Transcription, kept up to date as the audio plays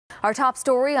Our top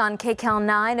story on KCAL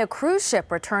 9, a cruise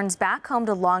ship returns back home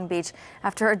to Long Beach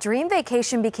after a dream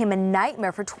vacation became a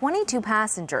nightmare for 22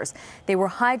 passengers. They were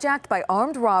hijacked by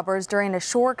armed robbers during a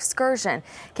shore excursion.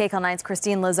 KCAL 9's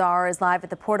Christine Lazar is live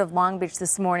at the port of Long Beach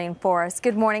this morning for us.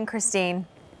 Good morning, Christine.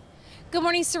 Good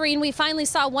morning, Serene. We finally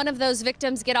saw one of those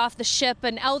victims get off the ship,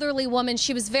 an elderly woman.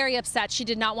 She was very upset. She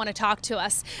did not want to talk to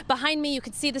us. Behind me, you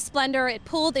can see the Splendor. It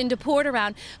pulled into port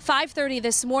around 5:30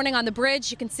 this morning on the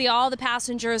bridge. You can see all the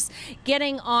passengers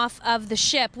getting off of the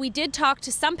ship. We did talk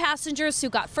to some passengers who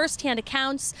got firsthand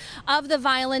accounts of the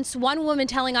violence. One woman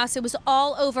telling us it was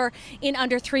all over in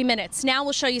under 3 minutes. Now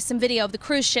we'll show you some video of the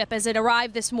cruise ship as it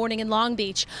arrived this morning in Long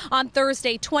Beach. On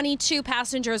Thursday, 22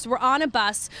 passengers were on a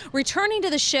bus returning to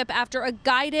the ship after a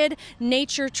guided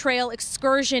nature trail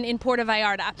excursion in Puerto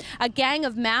Vallarta. A gang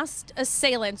of masked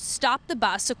assailants stopped the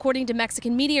bus. According to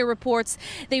Mexican media reports,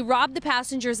 they robbed the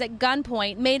passengers at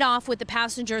gunpoint, made off with the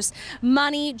passengers'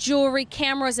 money, jewelry,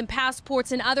 cameras, and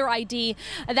passports and other ID.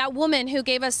 That woman who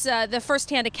gave us the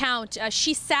firsthand account,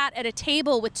 she sat at a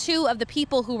table with two of the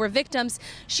people who were victims.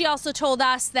 She also told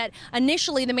us that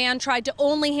initially the man tried to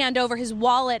only hand over his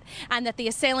wallet and that the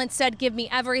assailant said, "Give me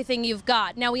everything you've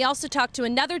got." Now, we also talked to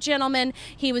another gentleman.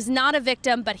 He was not a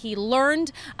victim, but he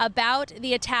learned about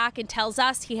the attack and tells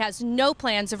us he has no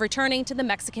plans of returning to the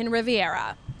Mexican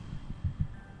Riviera.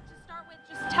 To start with,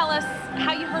 just tell us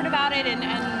how you heard about it and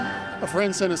A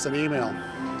friend sent us an email.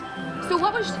 So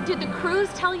did the cruise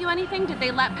tell you anything? Did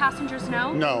they let passengers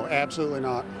know? No, absolutely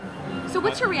not. So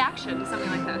what's your reaction to something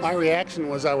like this? My reaction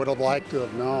was I would have liked to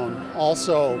have known.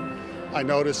 Also, I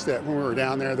noticed that when we were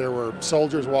down there, there were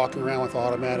soldiers walking around with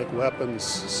automatic weapons.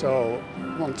 So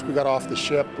once we got off the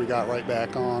ship, we got right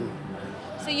back on.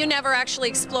 So you never actually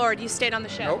explored? You stayed on the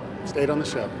ship? Nope, stayed on the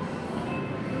ship.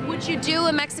 Would you do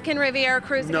a Mexican Riviera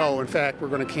cruise again? No, in fact, we're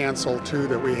going to cancel two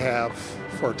that we have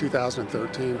for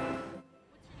 2013.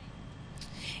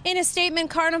 In a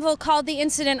statement, Carnival called the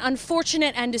incident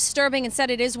unfortunate and disturbing and said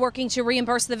it is working to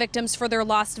reimburse the victims for their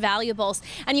lost valuables.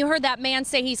 And you heard that man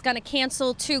say he's going to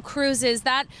cancel two cruises.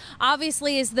 That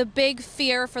obviously is the big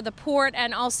fear for the port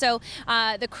and also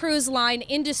the cruise line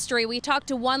industry. We talked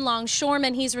to one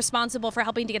longshoreman. He's responsible for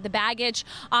helping to get the baggage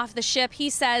off the ship. He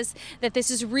says that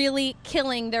this is really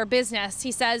killing their business.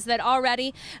 He says that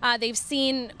already they've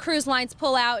seen cruise lines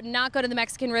pull out and not go to the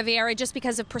Mexican Riviera just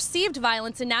because of perceived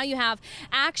violence. And now you have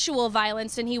actual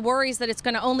violence, and he worries that it's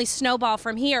going to only snowball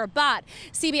from here. But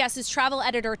CBS's travel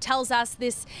editor tells us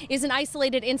this is an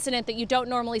isolated incident, that you don't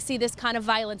normally see this kind of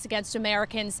violence against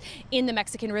Americans in the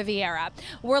Mexican Riviera.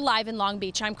 We're live in Long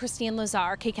Beach. I'm Christine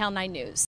Lazar, KCAL 9 News.